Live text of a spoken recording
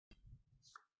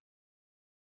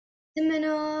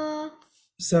Semino.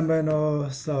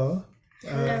 So,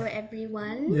 Hello,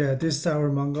 everyone. yeah, this is our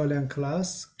Mongolian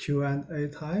class Q&A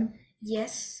time.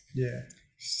 Yes. Yeah.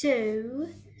 So,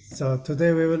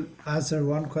 Today we will answer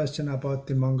one question about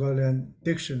the Mongolian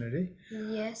dictionary.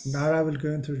 yes. Nara will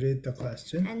going to read the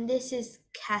question. And this is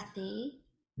Kathy.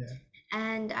 Yeah.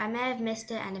 And I may have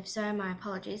missed it, and if so, my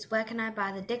apologies. Where can I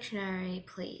buy the dictionary,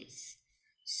 please?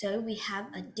 So we have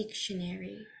a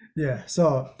dictionary. Yeah.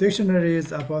 So dictionary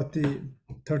is about the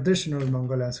traditional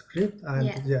Mongolian script,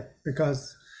 and Yeah.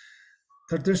 because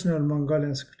traditional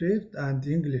Mongolian script and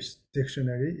English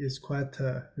dictionary is quite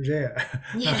rare,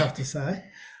 I Yeah. have to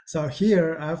say. So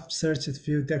here I've searched a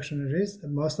few dictionaries,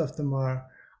 and most of them are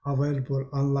available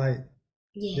online.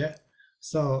 Yeah. Yeah.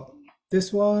 So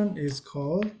this one is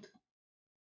called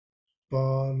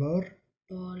Balar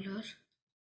Bolar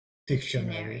Dictionary.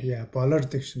 dictionary. Yeah, Balar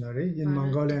Dictionary. In Bolar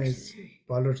Mongolian is dictionary.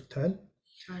 Balar Tel.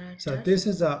 So Bolar. this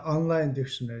is an online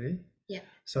dictionary. Yeah.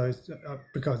 So it's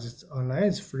because it's online,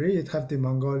 it's free. It have the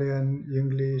Mongolian,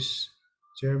 English,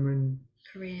 German,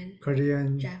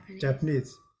 Korean,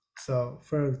 Japanese. So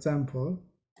for example,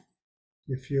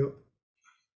 if you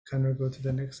can we go to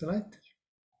the next slide?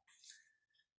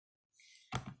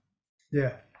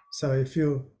 Yeah. So if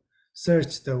you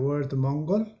search the word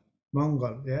Mongol,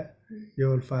 yeah, you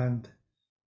will find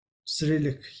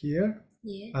Cyrillic here,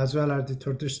 as well as the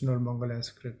traditional Mongolian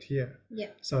script here.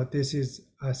 Yeah. So this is,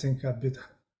 I think, a bit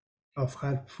of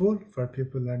helpful for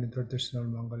people learning traditional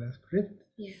Mongolian script.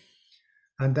 Yeah.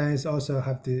 And then it's also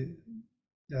have the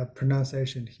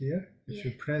pronunciation here. If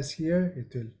you press here,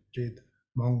 it will read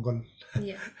Mongol.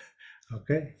 Yeah.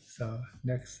 Okay, so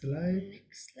next slide.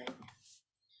 Next slide.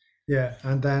 Yeah,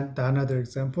 and then another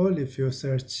example, if you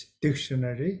search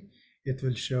dictionary, it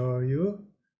will show you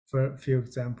for a few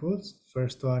examples.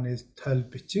 First one is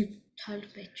Talbichik.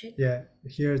 Talbichik. Yeah,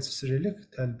 here it's Cyrillic,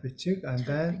 Talbichik, and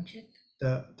then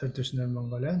the traditional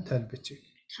Mongolian, Talbichik.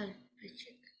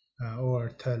 Talbichik. Or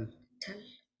Tal. Tal.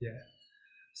 Yeah.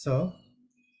 So,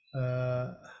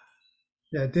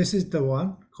 yeah, this is the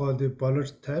one called the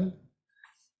Balut Tal,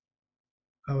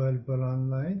 available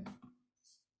online.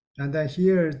 And then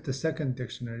here is the second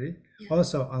dictionary,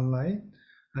 also online.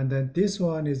 And then this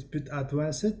one is a bit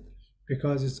advanced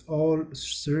because it's all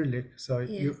Cyrillic. So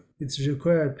it's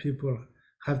required people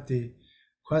have the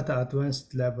quite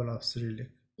advanced level of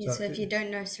Cyrillic. Yeah, so if you don't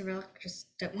know Cyrillic, just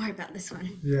don't worry about this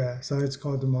one. Yeah, so it's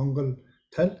called the Mongol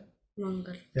Tel.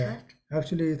 Mongol Yeah,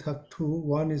 actually it have two.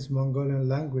 One is Mongolian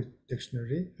language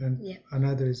dictionary, and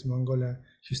another is Mongolian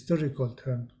historical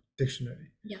term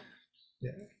dictionary. Yeah.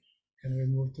 Yeah. Can we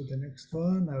move to the next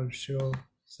one? I will show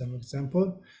some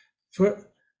example.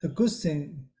 For the good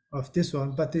thing of this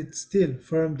one, but it's still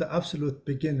from the absolute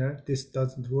beginner, this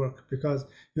doesn't work because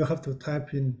you have to type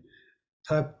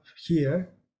here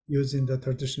using the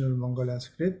traditional Mongolian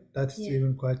script. That's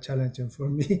even quite challenging for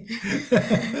me.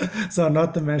 So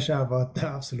not to mention about the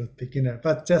absolute beginner,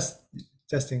 but just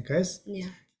in case. Yeah.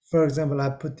 For example,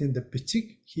 I put in the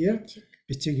Bichik here.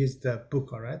 Bichik is the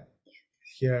book, all right?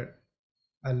 Here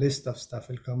a list of stuff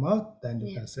will come out, then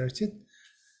you can search it.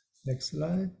 Next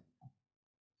slide.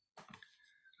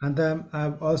 And then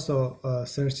I've also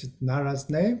searched Nara's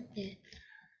name.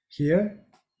 Here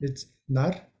it's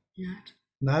Nar.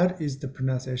 Nar is the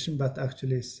pronunciation, but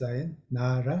actually it's saying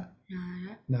Nara.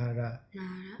 Nara.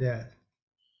 Yeah.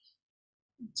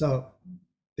 So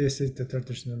this is the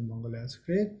traditional Mongolian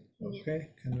script. Okay,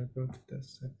 can we go to the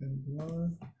second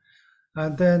one?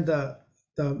 And then the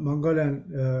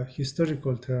Mongolian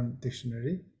historical term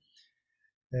dictionary.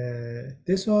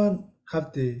 This one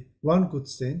have the one good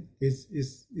thing is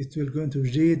it will going to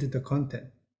read the content.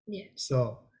 Yeah.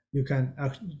 So you can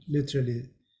literally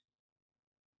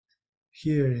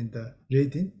hear in the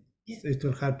reading. Yeah. It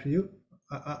will help you.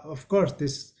 Of course,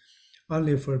 this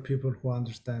only for people who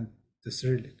understand the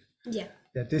Cyrillic. Yeah.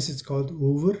 Yeah. This is called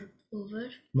Uvur. Uvur.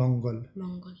 Mongol.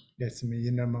 Mongol. That's me,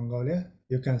 Inner Mongolia.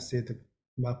 You can see the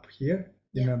map here.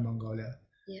 Inner Mongolia.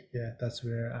 Yeah. Yeah. That's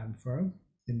where I'm from.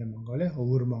 Inner Mongolia.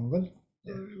 Uvur Mongol.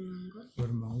 Yeah.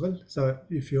 Uvur Mongol. So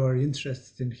if you are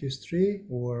interested in history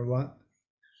or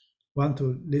want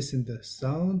to listen the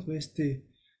sound with the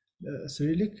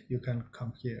Cyrillic, you can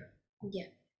come here. Yeah.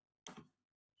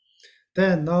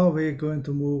 Then now we're going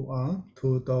to move on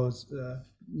to those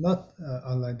not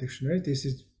online dictionary. This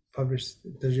is published,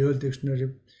 the real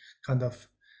dictionary, kind of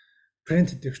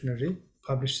print dictionary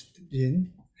published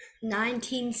in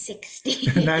 1960.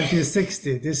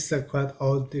 1960. This is a quite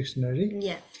old dictionary.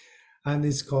 Yeah. And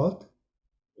it's called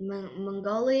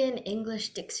Mongolian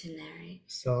English Dictionary.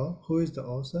 So who is the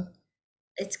author?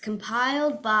 It's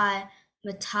compiled by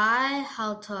Matai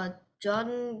Haltod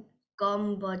John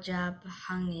Gombojab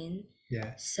Hangin,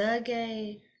 Yeah.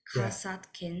 Sergei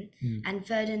Kasatkin, and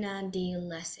Ferdinand D.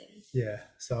 Lessing. Yeah,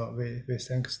 so we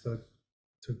thanks to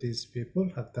these people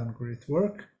have done great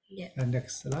work. Yeah. And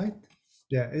next slide.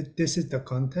 Yeah, this is the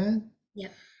content.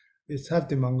 Yep. It have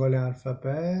the Mongolian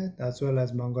alphabet as well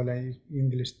as Mongolian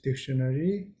English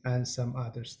dictionary and some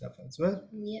other stuff as well.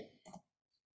 Yep.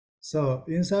 So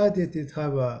inside it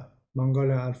have a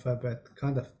Mongolian alphabet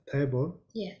kind of table.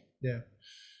 Yeah. Yeah.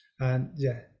 And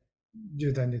yeah,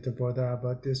 you don't need to bother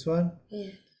about this one.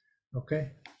 Yeah.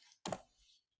 Okay.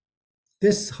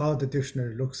 This is how the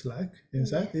dictionary looks like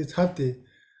inside. Yeah. It have the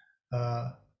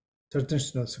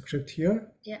traditional script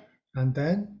here. Yeah. And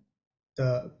then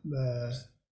the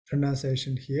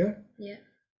pronunciation here. Yeah.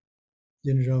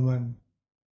 In Roman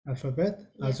alphabet,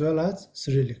 yeah, as well as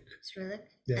Cyrillic. Cyrillic.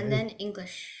 Yeah, and then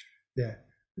English. Yeah.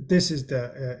 This is the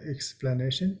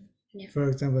explanation. Yeah. For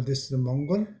example, this is the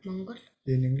Mongol. Mongol.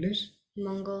 In English.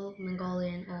 Mongol,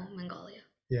 Mongolian, or Mongolia.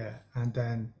 Yeah, and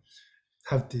then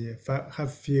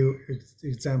have few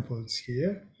examples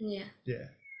here. Yeah. Yeah.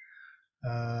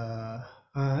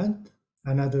 And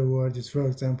another word is, for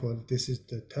example, this is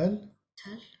the tel.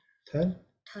 Tel.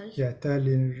 Yeah, tel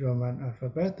in Roman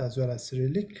alphabet as well as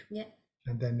Cyrillic. Yeah.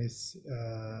 And then it's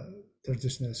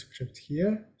traditional script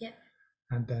here. Yeah.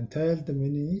 And then tel, the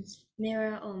meaning is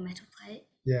mirror or metal plate.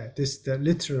 Yeah, this is the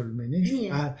literal meaning.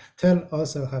 Yeah. Tel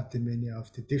also have the meaning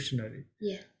of the dictionary.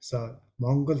 Yeah. So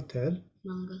Mongol tel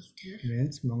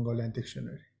means Mongolian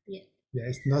dictionary. Yeah. Yeah,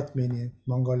 it's not meaning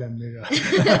Mongolian mirror.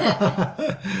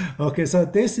 Okay, so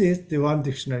this is the one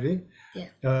dictionary.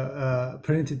 Yeah.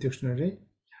 Printed dictionary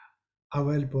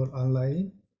available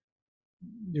online.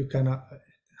 You can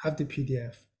have the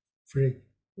PDF free.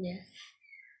 Yeah.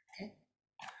 Okay.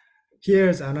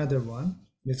 Here's another one.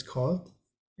 It's called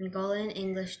Mongolian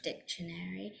English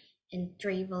Dictionary in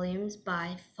 3 volumes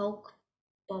by Folk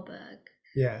Boberg.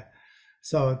 Yeah.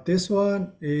 So this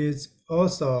one is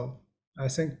also, I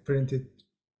think, printed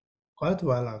quite a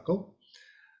while ago.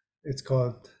 It's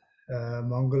called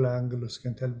Mongolian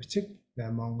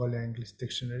the Mongolian English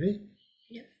Dictionary.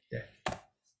 Yeah. Yeah.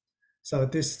 So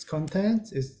this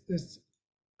content is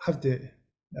have the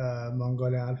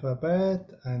Mongolian alphabet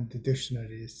and the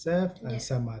dictionary itself and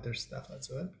some other stuff as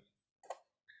well.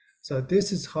 So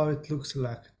this is how it looks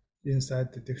like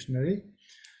inside the dictionary.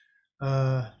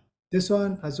 This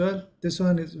one as well. This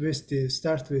one is with the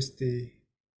start with the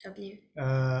W.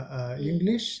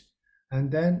 English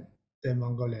and then the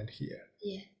Mongolian here.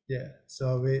 Yeah. Yeah.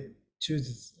 So we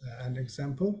choose an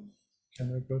example.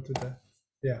 Can we go to the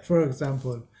for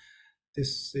example,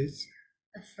 this is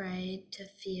afraid to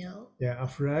feel. Yeah,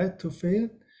 afraid to feel.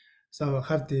 So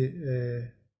have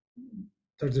the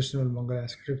traditional Mongolian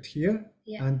script here.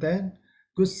 Yeah. And then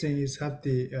good thing is have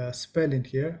the spelling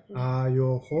here.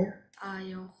 Ayoho.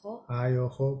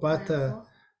 But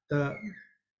the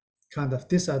kind of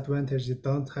disadvantage is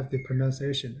don't have the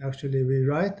pronunciation. Actually, we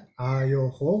write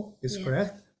ayoho is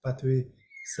correct, but we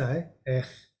say eh.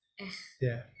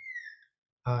 Yeah.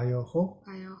 Ayoho.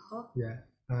 Yeah.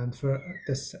 And for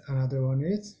this, another one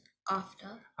is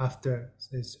after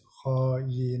is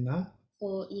hoyina.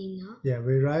 Yeah,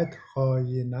 we write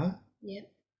hoyina.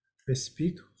 Yep. We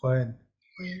speak hoen.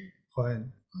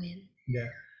 Yeah.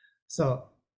 So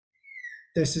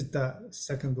this is the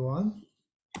second one.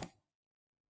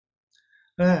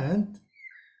 And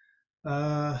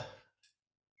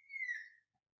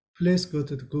please go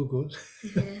to the Google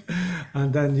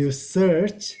and then you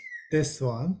search this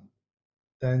one.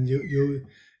 Then you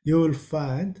will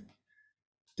find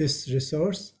this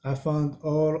resource. I found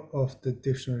all of the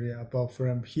dictionary above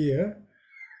from here,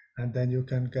 and then you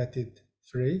can get it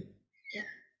free. Yeah.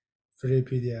 Free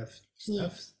PDF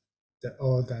stuff. The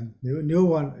old and new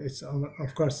one, it's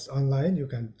of course online. You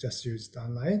can just use it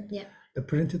online. Yeah. The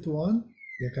printed one,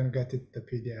 you can get it the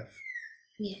PDF.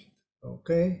 Yeah.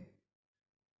 Okay.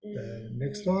 The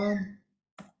next one.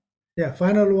 Yeah,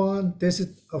 final one. This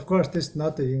is, of course, this is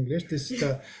not the English. This is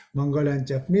the Mongolian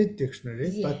Japanese dictionary.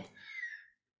 Yeah. But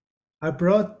I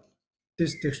brought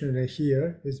this dictionary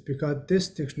here is because this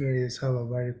dictionary is have a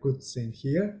very good thing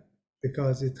here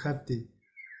because it have the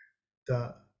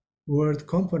word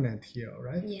component here,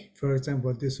 right? Yeah. For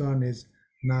example, this one is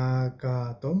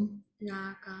Nagatom.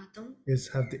 It's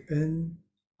have the N,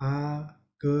 A,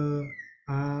 G,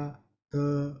 A, T,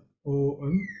 O,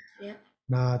 M. Yeah.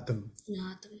 Nadum.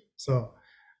 So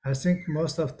I think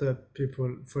most of the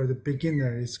people for the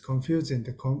beginner is confusing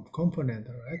the component,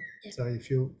 right? Yeah. So if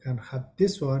you can have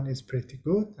this one, it's pretty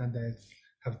good, and then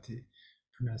have the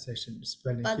pronunciation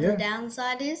spelling but here. The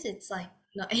downside is it's like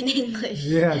not in English.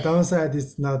 Yeah, downside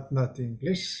is not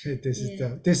English.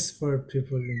 This for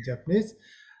people in Japanese.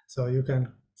 So you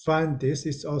can find this.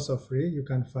 It's also free. You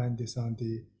can find this on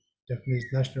the Japanese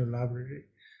National Library.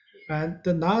 And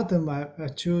the Nadam, I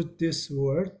choose this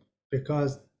word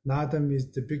because Nadam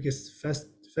is the biggest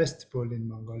festival in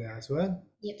Mongolia as well.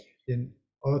 Yep. In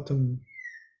autumn,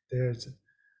 there's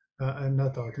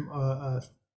not autumn,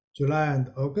 July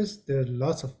and August, there's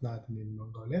lots of Nadam in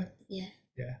Mongolia. Yeah.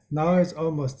 Yeah. Now it's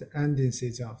almost the ending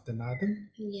season of the Nadam.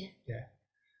 Yeah. Yeah.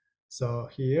 So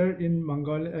here in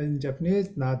Mongolia, in Japanese,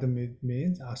 Nadam it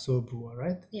means asobu,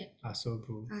 right? Yeah.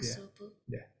 Asobu. Asobu.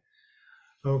 Yeah.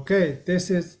 Okay, this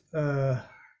is a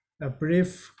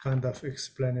brief kind of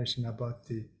explanation about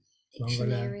the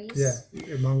Mongolian. Yeah,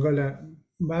 Mongolian.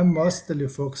 I'm mostly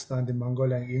focused on the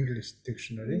Mongolian English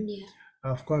dictionary. Yeah.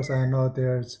 Of course, I know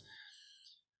there's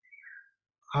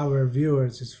our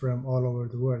viewers is from all over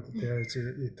the world. There's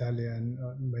Italian,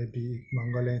 maybe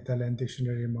Mongolian Italian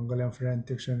dictionary, Mongolian French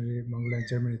dictionary, Mongolian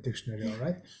German dictionary. All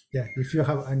right. Yeah. If you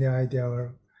have any idea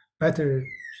or better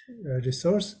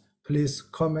resource, please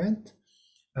comment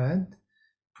and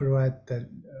provide the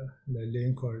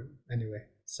link or anyway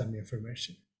some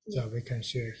information so we can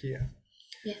share here.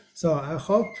 Yeah. So I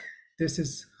hope this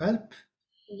is help.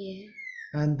 Yeah.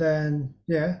 And then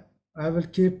I will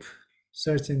keep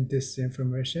searching this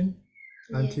information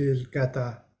until get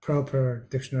a proper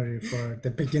dictionary for the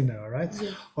beginner, right?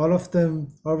 Yeah. All of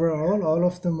them overall, all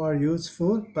of them are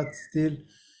useful, but still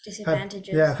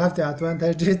disadvantages. Have the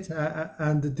advantages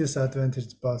and the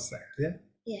disadvantages both sides. Yeah.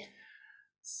 Yeah.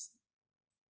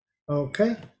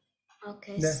 Okay.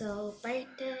 Okay. So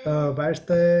birthday.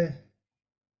 Birthday.